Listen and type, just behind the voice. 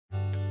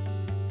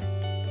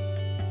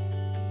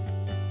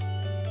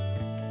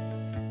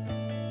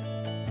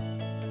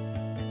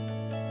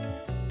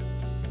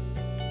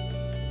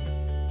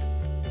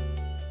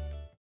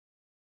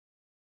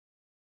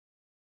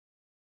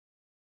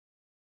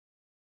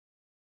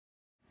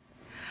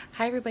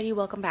Hi everybody,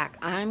 welcome back.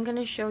 I'm going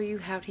to show you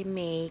how to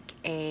make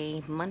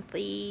a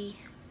monthly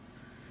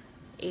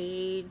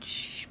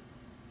age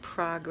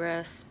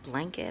progress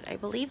blanket. I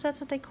believe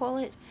that's what they call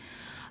it.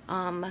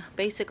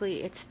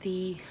 Basically it's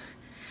the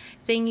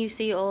thing you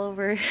see all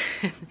over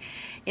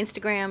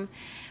Instagram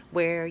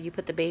where you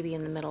put the baby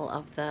in the middle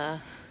of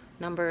the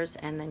numbers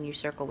and then you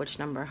circle which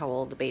number, how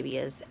old the baby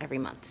is every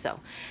month.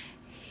 So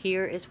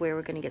here is where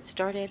we're going to get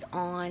started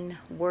on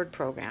Word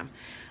program.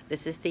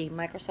 This is the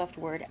Microsoft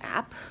Word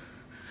app,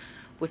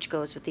 which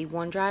goes with the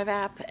OneDrive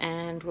app,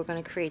 and we're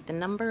going to create the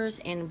numbers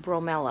in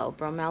Bromello.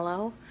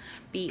 Bromello,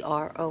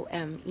 B-R-O-M-E-L-L-O,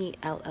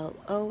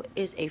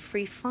 is a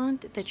free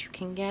font that you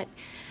can get.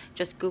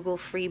 Just Google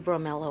free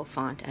Bromello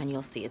font and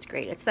you'll see it's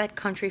great. It's that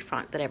country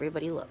font that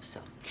everybody loves,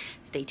 so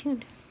stay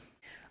tuned.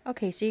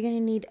 Okay, so you're going to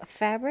need a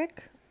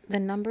fabric, the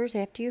numbers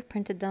after you've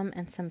printed them,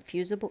 and some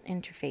fusible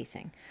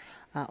interfacing.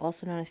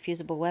 Also known as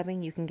fusible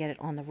webbing. You can get it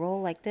on the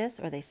roll like this,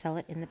 or they sell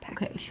it in the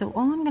package. Okay, so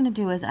all I'm going to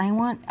do is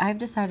I've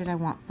decided I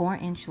want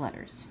 4-inch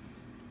letters.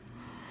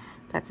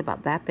 That's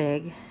about that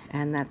big,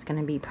 and that's going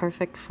to be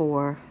perfect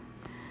for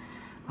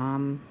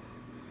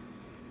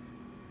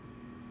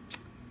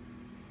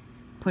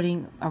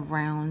putting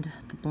around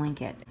the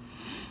blanket.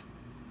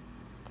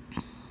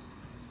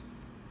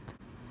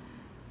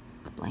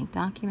 Blank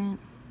document.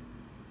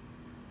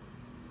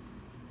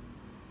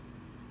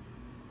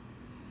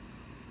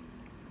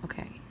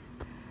 Okay,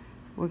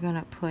 we're going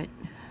to put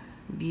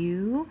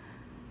view,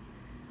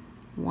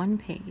 1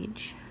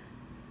 page,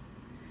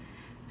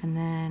 and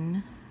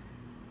then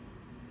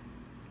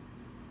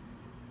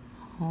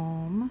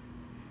home,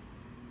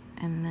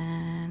 and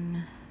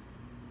then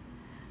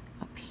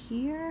up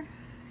here,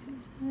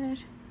 is that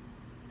it?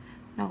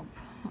 Nope.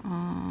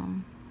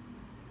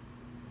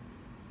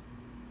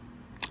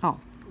 Oh,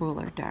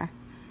 ruler, dar.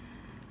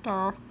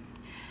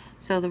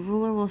 So the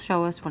ruler will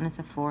show us when it's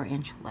a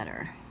 4-inch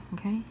letter,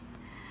 okay?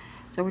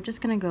 So we're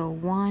just gonna go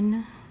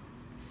 1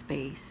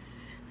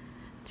 space,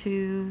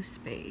 2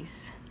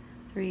 space,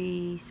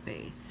 3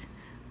 space,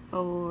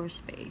 4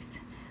 space,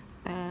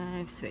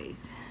 5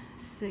 space,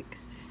 6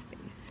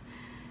 space,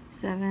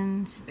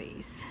 7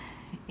 space,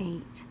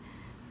 8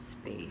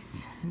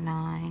 space,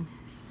 9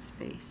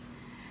 space,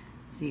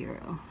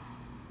 0.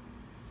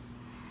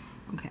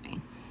 Okay.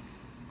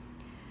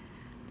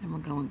 Then we're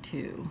going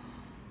to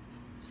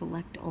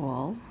select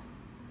all.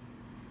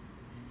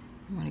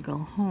 I'm going to go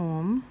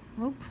home.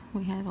 Oop,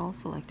 we had all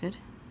selected.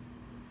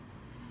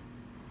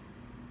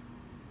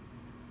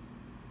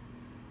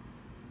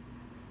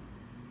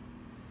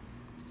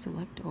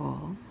 Select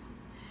all.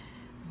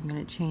 I'm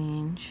going to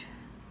change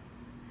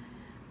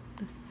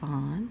the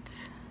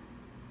font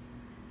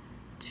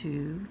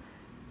to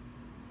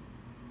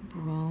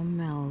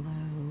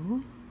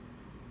Bromello.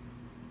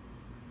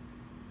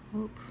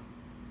 Oop.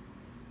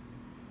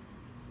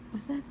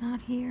 Was that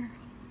not here?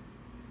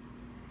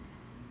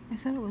 I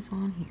thought it was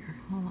on here.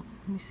 Hold on,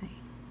 let me see.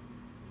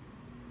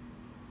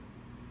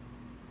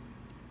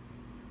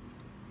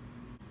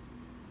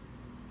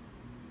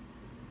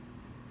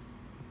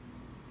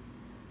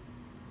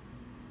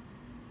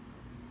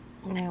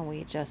 Now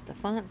we adjust the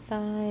font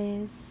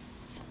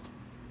size.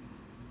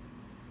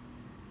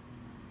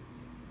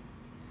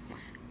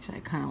 Actually,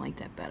 I kind of like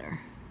that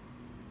better.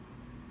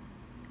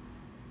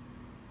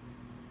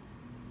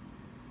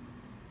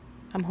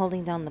 I'm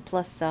holding down the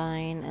plus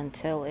sign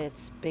until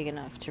it's big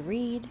enough to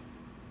read.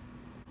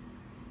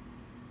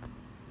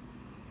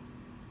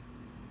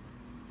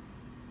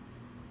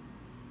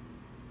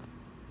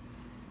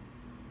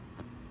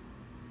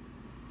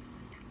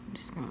 I'm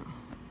just gonna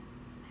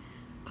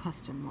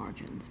custom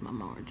margins, my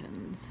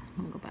margins.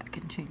 I'm gonna go back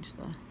and change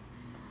the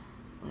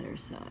letter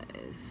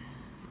size.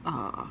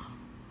 I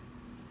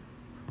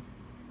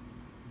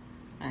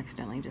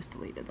accidentally just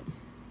deleted them.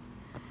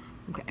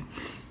 Okay.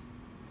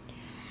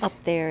 Up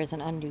there is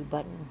an undo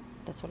button.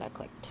 That's what I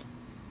clicked.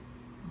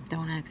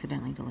 Don't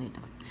accidentally delete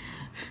them.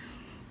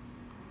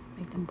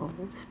 Make them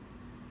bold.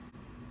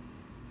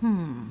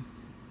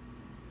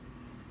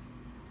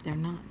 They're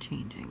not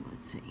changing.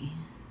 Let's see.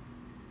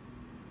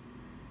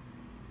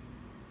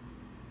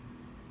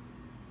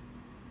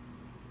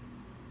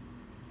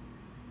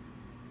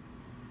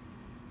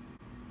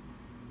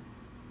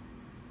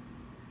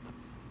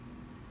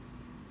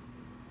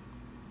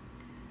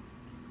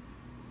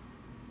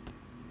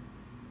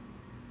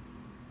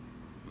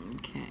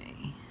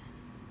 Okay.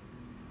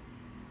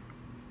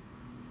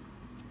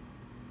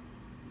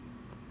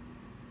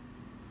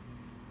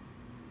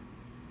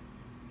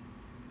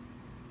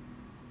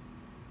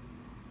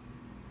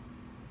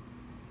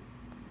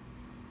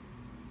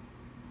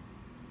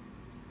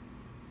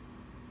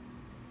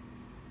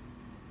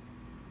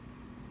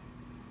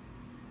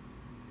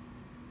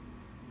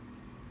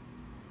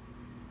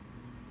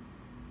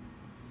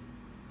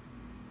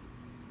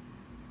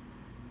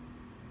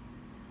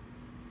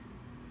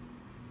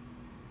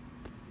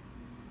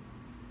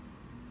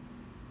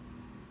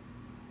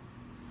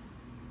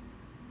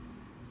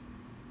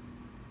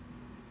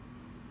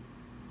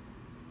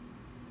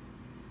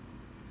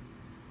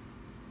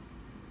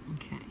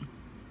 Okay.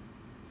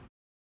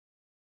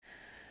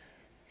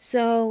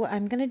 So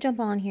I'm going to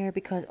jump on here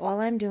because all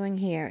I'm doing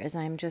here is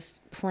I'm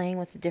just playing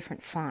with the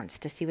different fonts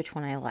to see which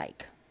one I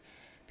like.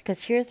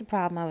 Because here's the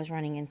problem I was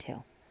running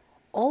into.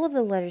 All of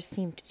the letters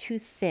seemed too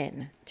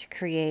thin to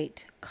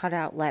create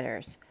cutout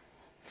letters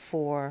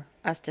for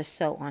us to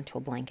sew onto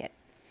a blanket.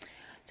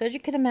 So as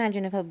you can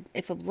imagine,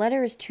 if a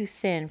letter is too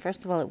thin,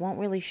 first of all, it won't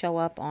really show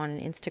up on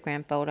an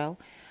Instagram photo,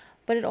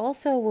 but it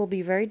also will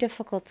be very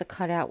difficult to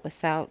cut out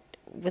without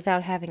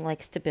having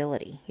like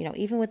stability, you know,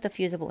 even with the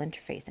fusible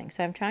interfacing.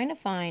 So I'm trying to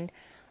find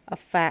a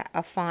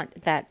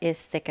font that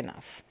is thick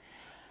enough.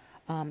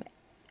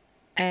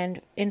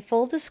 And in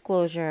full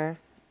disclosure,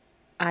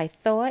 I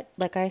thought,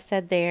 like I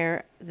said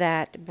there,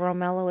 that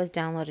Bromello is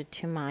downloaded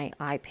to my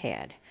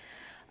iPad.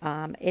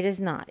 It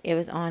is not. It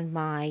was on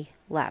my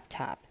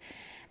laptop.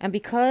 And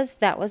because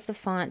that was the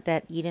font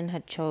that Eden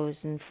had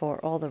chosen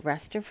for all the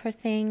rest of her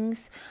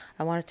things,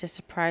 I wanted to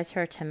surprise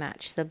her to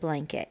match the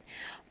blanket.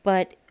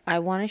 But I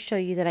want to show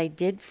you that I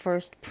did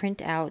first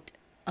print out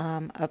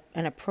an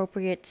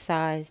appropriate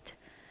sized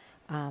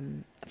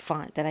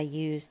font that I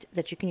used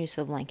that you can use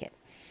for the blanket.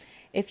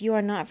 If you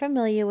are not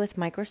familiar with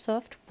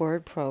Microsoft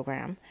Word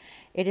program,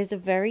 it is a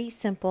very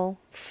simple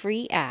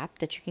free app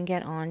that you can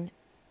get on.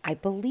 I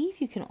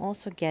believe you can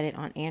also get it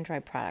on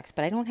Android products,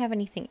 but I don't have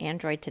anything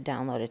Android to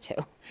download it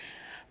to.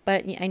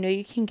 But I know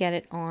you can get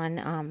it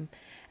on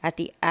at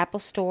the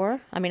Apple Store.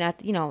 I mean, at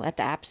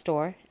the App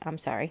Store. I'm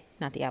sorry,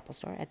 not the Apple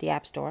Store. At the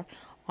App Store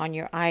on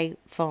your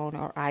iPhone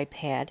or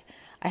iPad.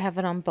 I have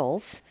it on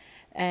both.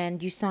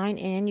 And you sign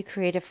in, you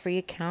create a free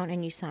account,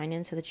 and you sign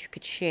in so that you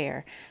could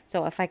share.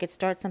 So if I could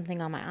start something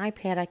on my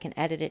iPad, I can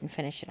edit it and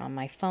finish it on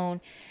my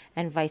phone,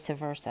 and vice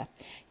versa.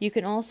 You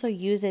can also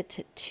use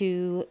it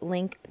to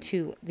link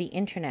to the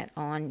internet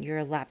on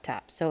your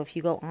laptop. So if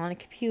you go on a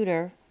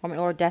computer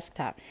or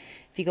desktop,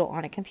 if you go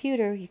on a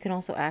computer, you can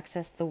also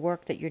access the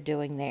work that you're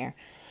doing there.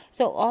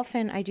 So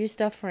often I do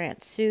stuff for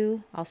Aunt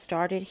Sue. I'll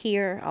start it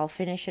here. I'll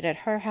finish it at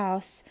her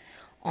house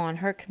on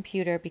her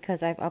computer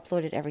because I've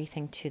uploaded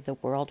everything to the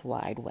World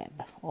Wide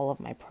Web, all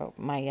of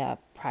my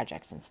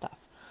projects and stuff.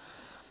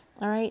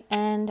 All right,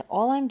 and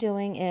all I'm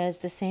doing is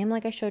the same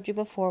like I showed you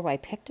before where I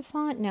picked a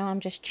font. Now I'm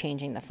just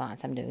changing the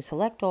fonts. I'm doing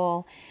select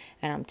all,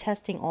 and I'm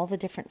testing all the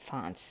different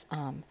fonts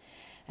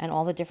and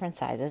all the different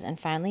sizes. And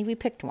finally we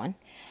picked one.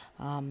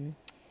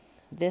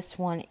 This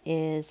one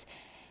is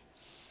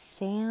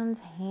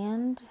Sans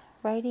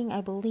handwriting, I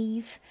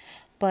believe,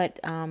 but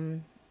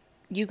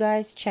you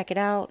guys check it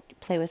out,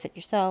 play with it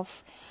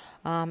yourself.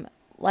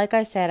 Like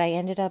I said, I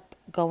ended up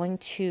going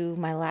to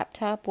my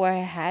laptop where I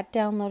had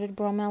downloaded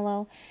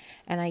Bromello,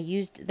 and I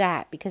used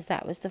that because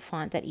that was the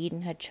font that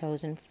Eden had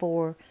chosen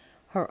for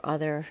her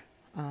other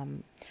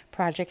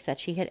projects that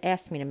she had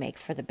asked me to make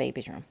for the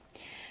baby's room.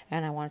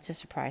 And I wanted to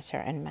surprise her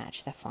and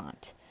match the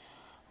font.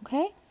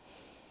 Okay?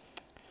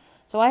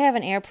 So I have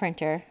an air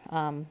printer,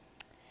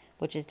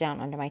 which is down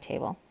under my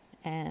table,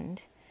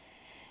 and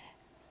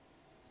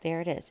there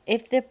it is.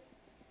 If the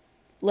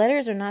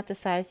letters are not the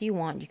size you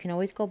want, you can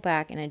always go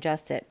back and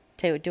adjust it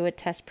to do a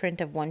test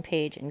print of one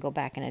page and go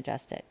back and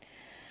adjust it.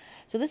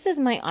 So this is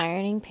my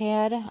ironing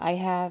pad. I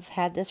have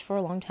had this for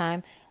a long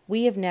time.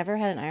 We have never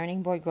had an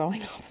ironing board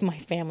growing up in my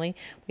family.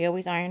 We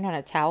always ironed on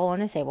a towel on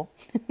the table.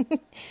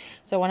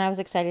 So when I was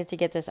excited to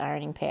get this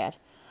ironing pad,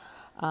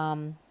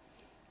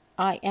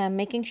 I am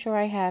making sure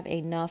I have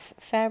enough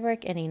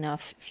fabric and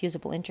enough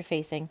fusible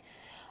interfacing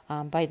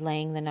by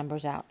laying the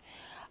numbers out.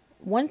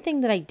 One thing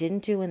that I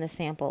didn't do in the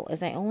sample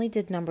is I only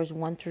did numbers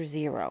 1 through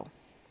 0.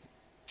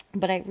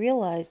 But I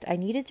realized I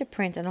needed to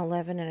print an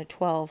 11 and a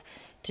 12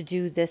 to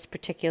do this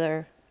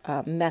particular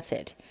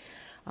method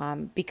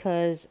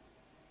because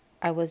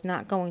I was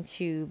not going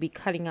to be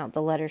cutting out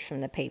the letters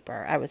from the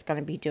paper. I was going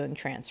to be doing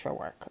transfer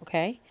work,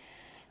 okay?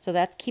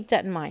 So keep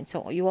that in mind.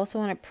 So you also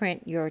want to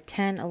print your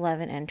 10,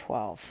 11, and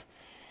 12.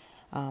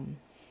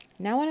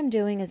 Now what I'm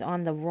doing is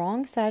on the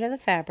wrong side of the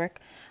fabric,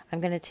 I'm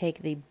going to take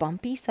the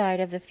bumpy side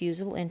of the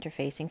fusible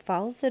interfacing,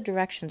 follow the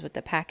directions with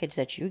the package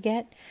that you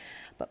get,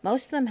 but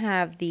most of them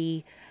have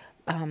the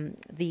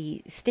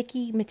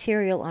sticky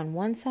material on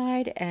one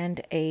side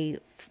and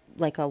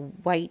like a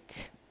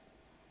white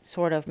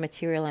sort of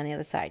material on the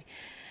other side.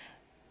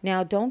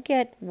 Now don't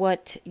get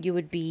what you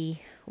would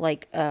be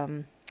like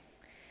a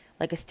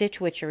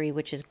stitch witchery,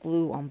 which is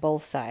glue on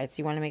both sides.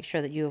 You want to make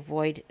sure that you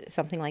avoid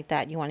something like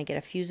that. You want to get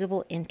a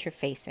fusible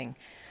interfacing.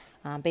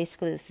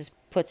 Basically, this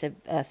puts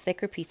a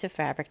thicker piece of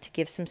fabric to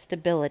give some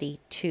stability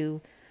to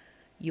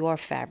your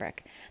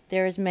fabric.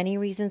 There's many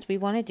reasons we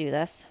want to do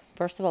this.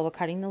 First of all, we're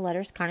cutting the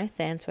letters kind of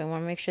thin, so we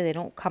want to make sure they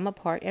don't come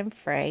apart and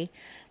fray.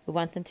 We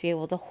want them to be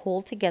able to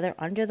hold together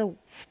under the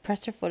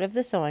presser foot of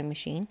the sewing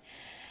machine.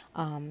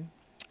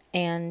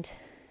 And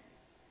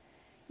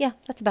yeah,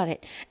 that's about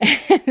it.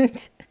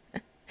 And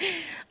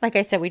like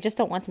I said, we just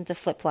don't want them to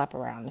flip-flop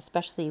around,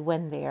 especially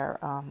when they're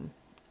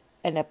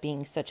end up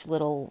being such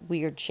little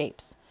weird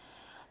shapes.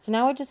 So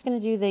now we're just going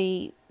to do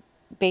the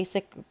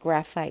basic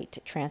graphite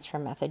transfer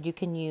method. You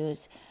can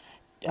use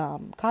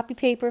copy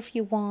paper if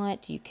you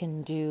want. You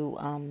can do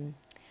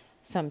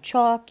some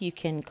chalk. You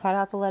can cut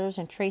out the letters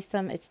and trace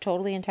them. It's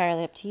totally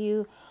entirely up to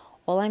you.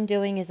 All I'm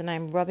doing is that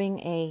I'm rubbing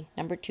a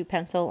number 2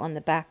 pencil on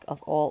the back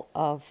of all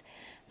of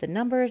the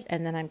numbers,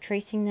 and then I'm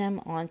tracing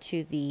them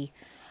onto the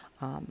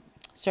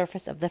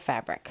surface of the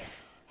fabric.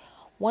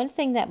 One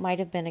thing that might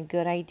have been a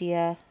good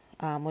idea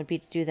would be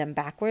to do them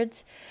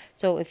backwards.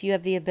 So if you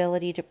have the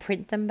ability to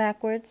print them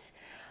backwards,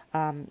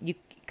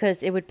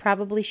 because it would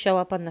probably show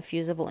up on the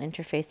fusible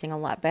interfacing a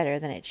lot better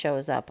than it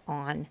shows up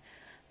on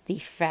the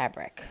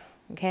fabric.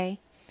 Okay.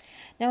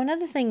 Now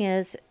another thing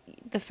is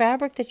the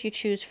fabric that you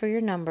choose for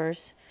your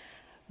numbers,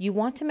 you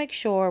want to make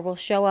sure will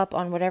show up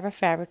on whatever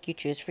fabric you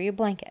choose for your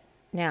blanket.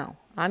 Now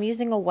I'm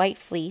using a white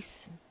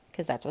fleece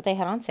because that's what they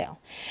had on sale,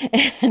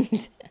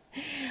 and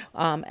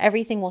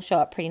everything will show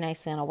up pretty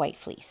nicely on a white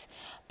fleece.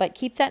 But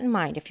keep that in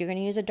mind. If you're going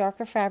to use a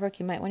darker fabric,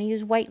 you might want to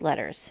use white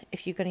letters.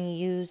 If you're going to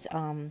use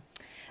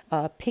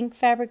pink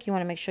fabric, you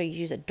want to make sure you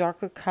use a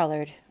darker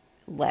colored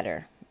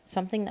letter,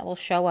 something that will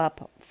show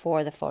up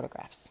for the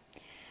photographs.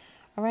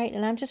 All right,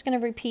 and I'm just going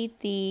to repeat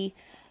the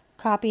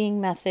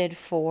copying method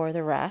for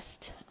the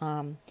rest.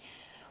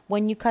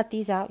 When you cut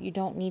these out, you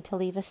don't need to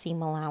leave a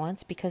seam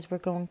allowance because we're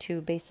going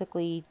to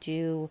basically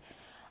do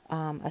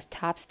a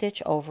top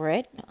stitch over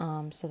it,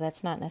 so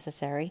that's not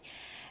necessary.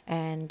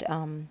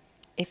 And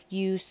if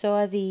you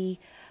saw the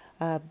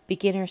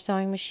beginner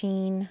sewing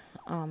machine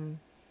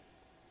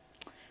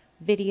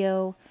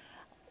video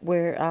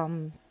where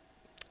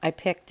I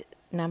picked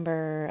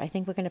I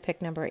think we're going to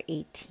pick number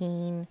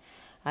 18.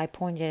 I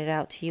pointed it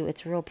out to you.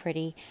 It's real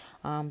pretty.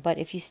 But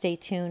if you stay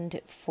tuned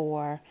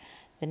for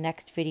the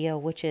next video,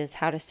 which is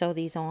how to sew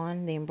these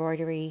on, the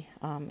embroidery,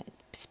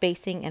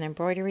 spacing and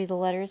embroidery the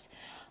letters,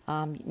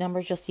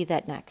 numbers, you'll see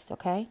that next,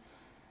 okay?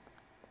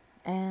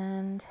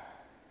 And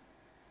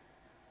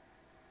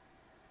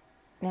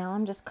now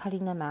I'm just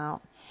cutting them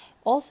out.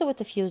 Also with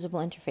the fusible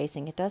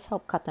interfacing, it does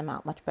help cut them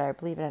out much better,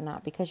 believe it or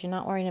not, because you're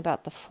not worrying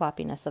about the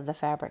floppiness of the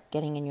fabric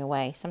getting in your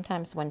way.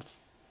 Sometimes when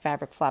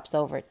fabric flops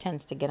over, it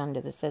tends to get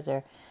under the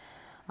scissor.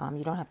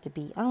 You don't have to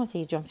be, I don't want to say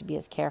you don't have to be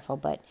as careful,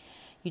 but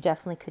you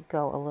definitely could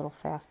go a little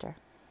faster.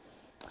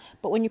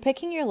 But when you're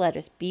picking your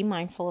letters, be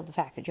mindful of the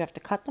fact that you have to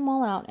cut them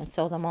all out and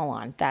sew them all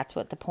on. That's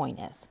what the point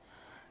is.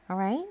 All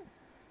right?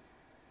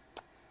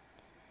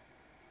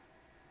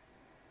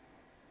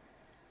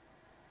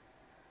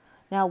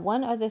 Now,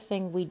 one other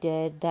thing we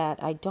did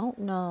that I don't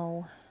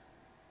know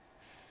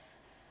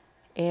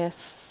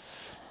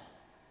if,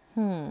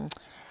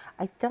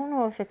 I don't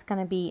know if it's going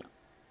to be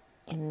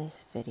in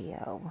this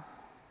video,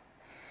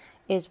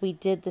 is we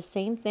did the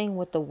same thing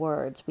with the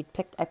words.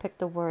 I picked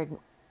the word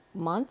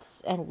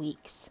months and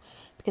weeks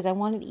because I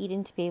wanted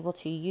Eden to be able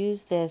to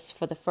use this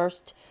for the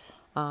first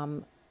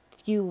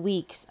few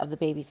weeks of the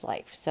baby's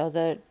life. So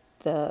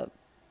the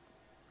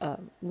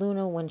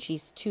Luna, when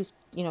she's 2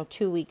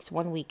 weeks,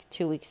 1 week,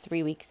 2 weeks,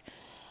 3 weeks,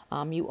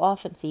 you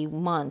often see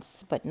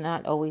months, but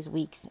not always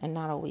weeks and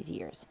not always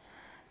years.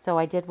 So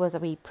I did was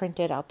we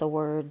printed out the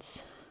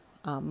words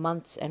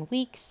months and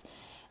weeks,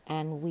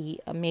 and we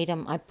made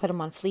them, I put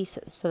them on fleece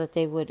so that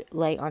they would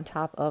lay on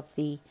top of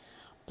the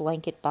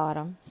blanket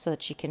bottom so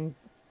that she can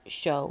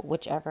show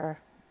whichever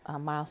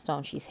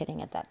milestone she's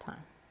hitting at that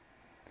time.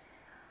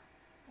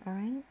 All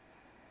right.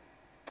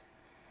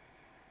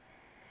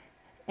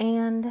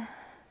 And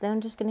then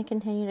I'm just going to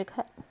continue to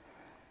cut.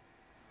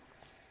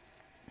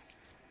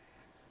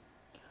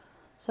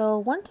 So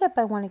one tip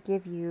I want to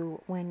give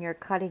you when you're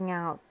cutting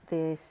out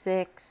the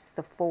 6,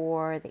 the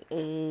 4, the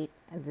 8,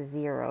 and the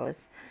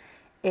zeros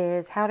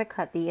is how to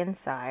cut the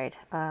inside.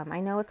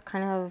 I know it's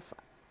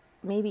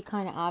maybe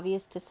kind of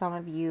obvious to some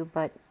of you,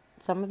 but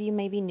some of you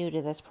may be new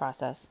to this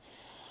process.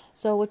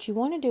 So what you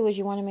want to do is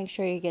you want to make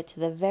sure you get to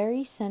the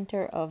very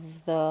center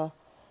of we're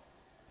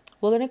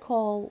going to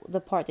call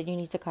the part that you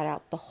need to cut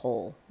out the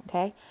hole,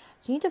 okay?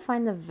 So you need to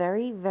find the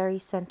very, very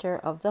center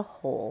of the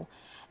hole.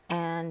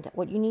 And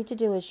what you need to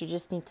do is you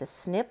just need to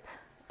snip,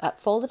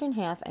 fold it in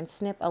half and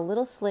snip a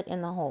little slit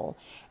in the hole.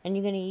 And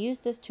you're going to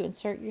use this to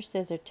insert your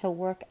scissor to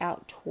work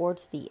out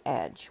towards the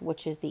edge,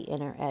 which is the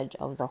inner edge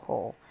of the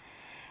hole.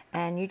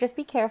 And you just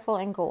be careful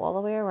and go all the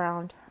way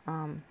around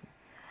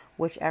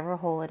whichever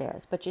hole it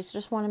is. But you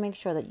just want to make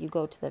sure that you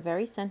go to the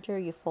very center,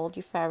 you fold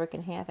your fabric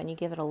in half, and you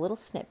give it a little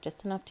snip,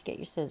 just enough to get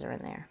your scissor in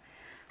there.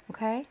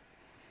 Okay?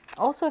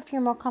 Also, if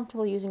you're more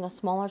comfortable using a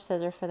smaller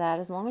scissor for that,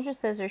 as long as your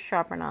scissor is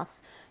sharp enough,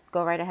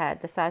 go right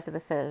ahead. The size of the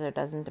scissor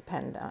doesn't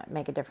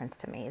make a difference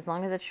to me. As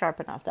long as it's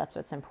sharp enough, that's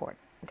what's important.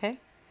 Okay?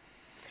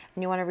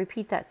 And you want to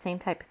repeat that same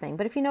type of thing.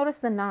 But if you notice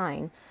the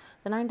 9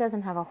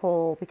 doesn't have a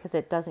hole because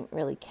it doesn't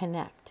really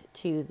connect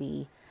to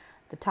the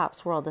top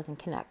swirl doesn't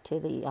connect to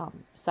the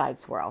side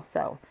swirl.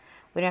 So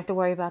we don't have to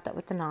worry about that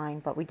with the 9,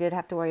 but we did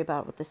have to worry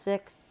about it with the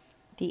 6,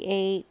 the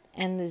 8,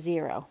 and the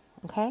 0.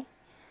 Okay?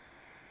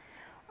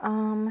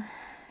 And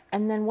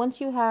then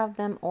once you have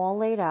them all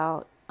laid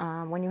out,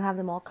 when you have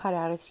them all cut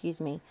out,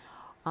 excuse me,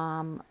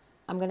 I'm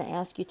going to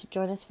ask you to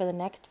join us for the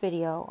next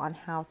video on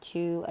how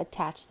to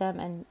attach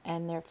them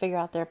and figure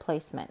out their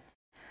placement.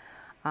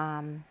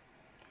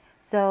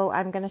 So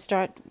I'm going to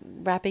start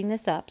wrapping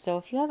this up. So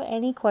if you have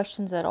any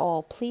questions at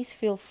all, please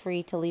feel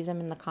free to leave them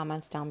in the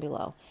comments down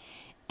below.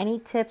 any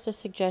tips or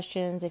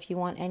suggestions, if you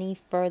want any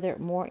further,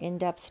 more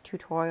in-depth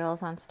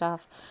tutorials on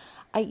stuff.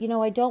 I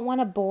don't want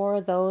to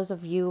bore those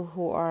of you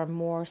who are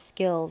more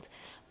skilled,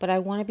 but I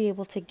want to be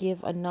able to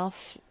give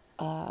enough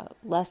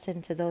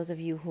lesson to those of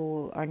you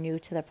who are new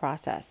to the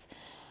process.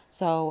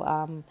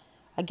 So,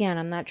 again,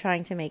 I'm not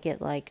trying to make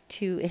it like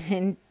too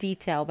in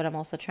detail, but I'm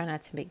also trying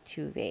not to make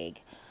too vague.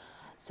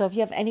 So if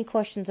you have any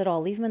questions at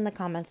all, leave them in the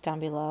comments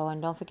down below.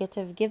 And don't forget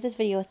to give this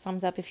video a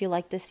thumbs up if you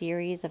like this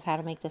series of how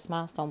to make this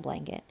milestone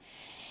blanket.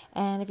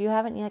 And if you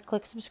haven't yet,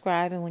 click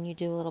subscribe, and when you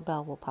do, a little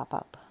bell will pop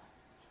up.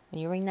 When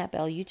you ring that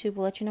bell, YouTube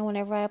will let you know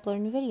whenever I upload a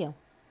new video.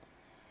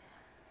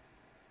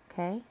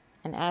 Okay?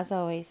 And as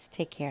always,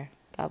 take care.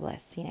 God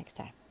bless. See you next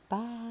time.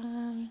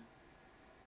 Bye.